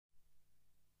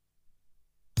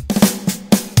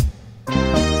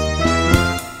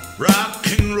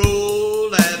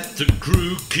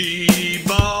Crookie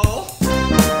Ball,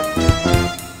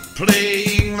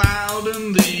 playing loud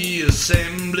in the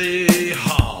assembly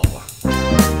hall.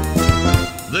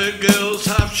 The girls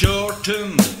have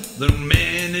shortened their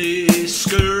mini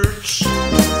skirts,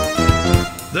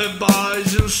 the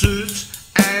boys in suits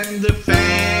and the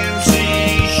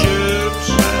fancy shirts.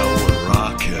 Well, we're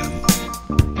rocking.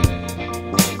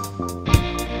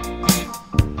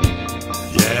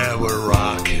 Yeah, we're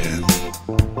rocking.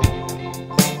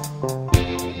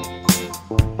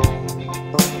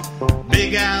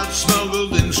 Big out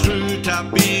smuggled in screw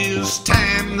top beers,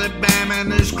 Tam the Bam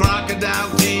and his crocodile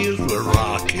tears. We're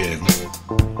rocking.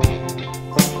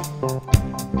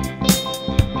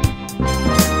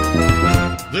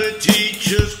 The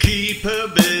teachers keep a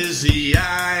busy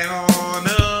eye on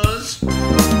us.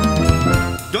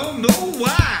 Don't know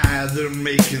why they're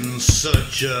making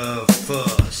such a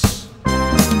fuss.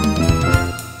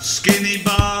 Skinny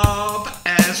Bob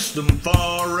asked them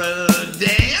for a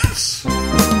dance.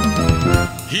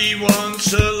 He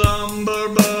wants a lumber,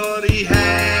 but he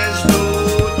has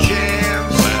no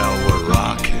chance. Well, we're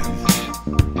rocking.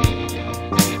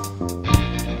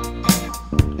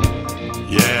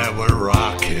 Yeah, we're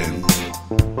rocking.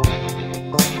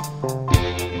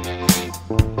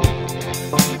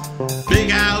 Big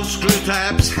house screw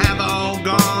taps have all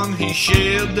gone. He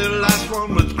shared the last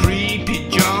one with Creepy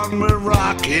John. We're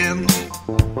rocking.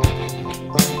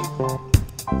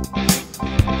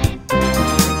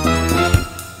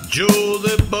 Joe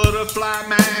the butterfly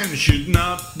man should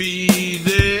not be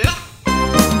there.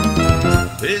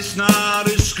 It's not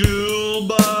his school,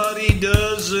 but he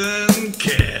doesn't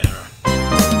care.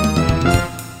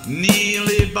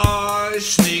 Neely boy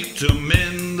sneaked him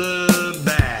in the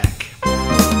back,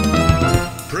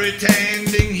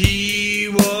 pretending he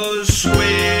was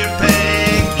Square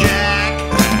Peg Jack.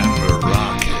 And we're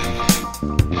rocking.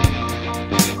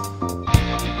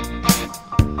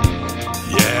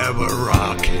 Yeah, we're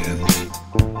rocking.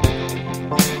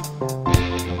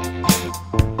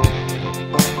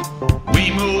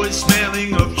 Wemo is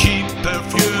smelling of cheap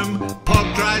perfume. Pop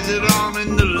tries it on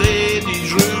in the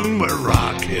ladies' room. We're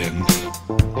rocking.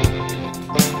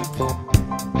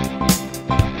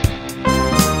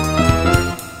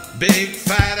 Big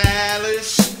fat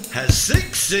Alice has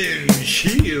 6-inch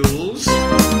heels.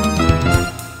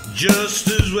 Just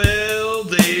as well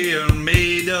they are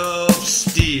made of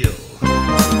steel.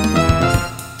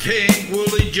 Pink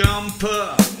woolly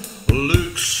jumper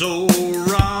looks so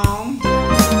wrong.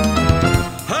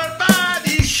 Her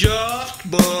body's short,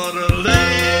 but her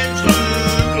legs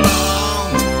look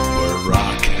long. We're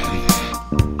rocking.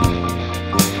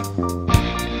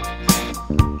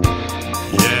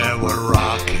 Yeah, we're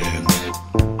rocking.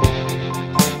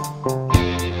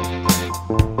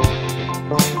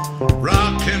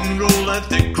 Rock and roll at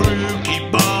the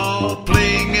Crookie Ball,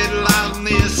 playing it loud in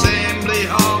the assembly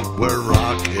hall. We're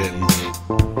rocking.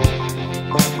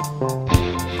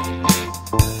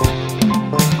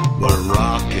 We're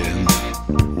rocking.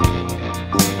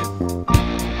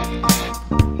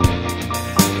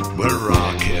 We're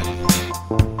rocking.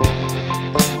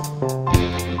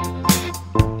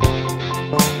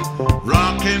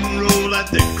 Rock and roll at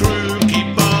the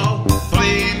Crookie Ball,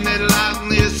 playing it loud in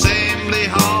the assembly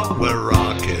hall. We're rocking.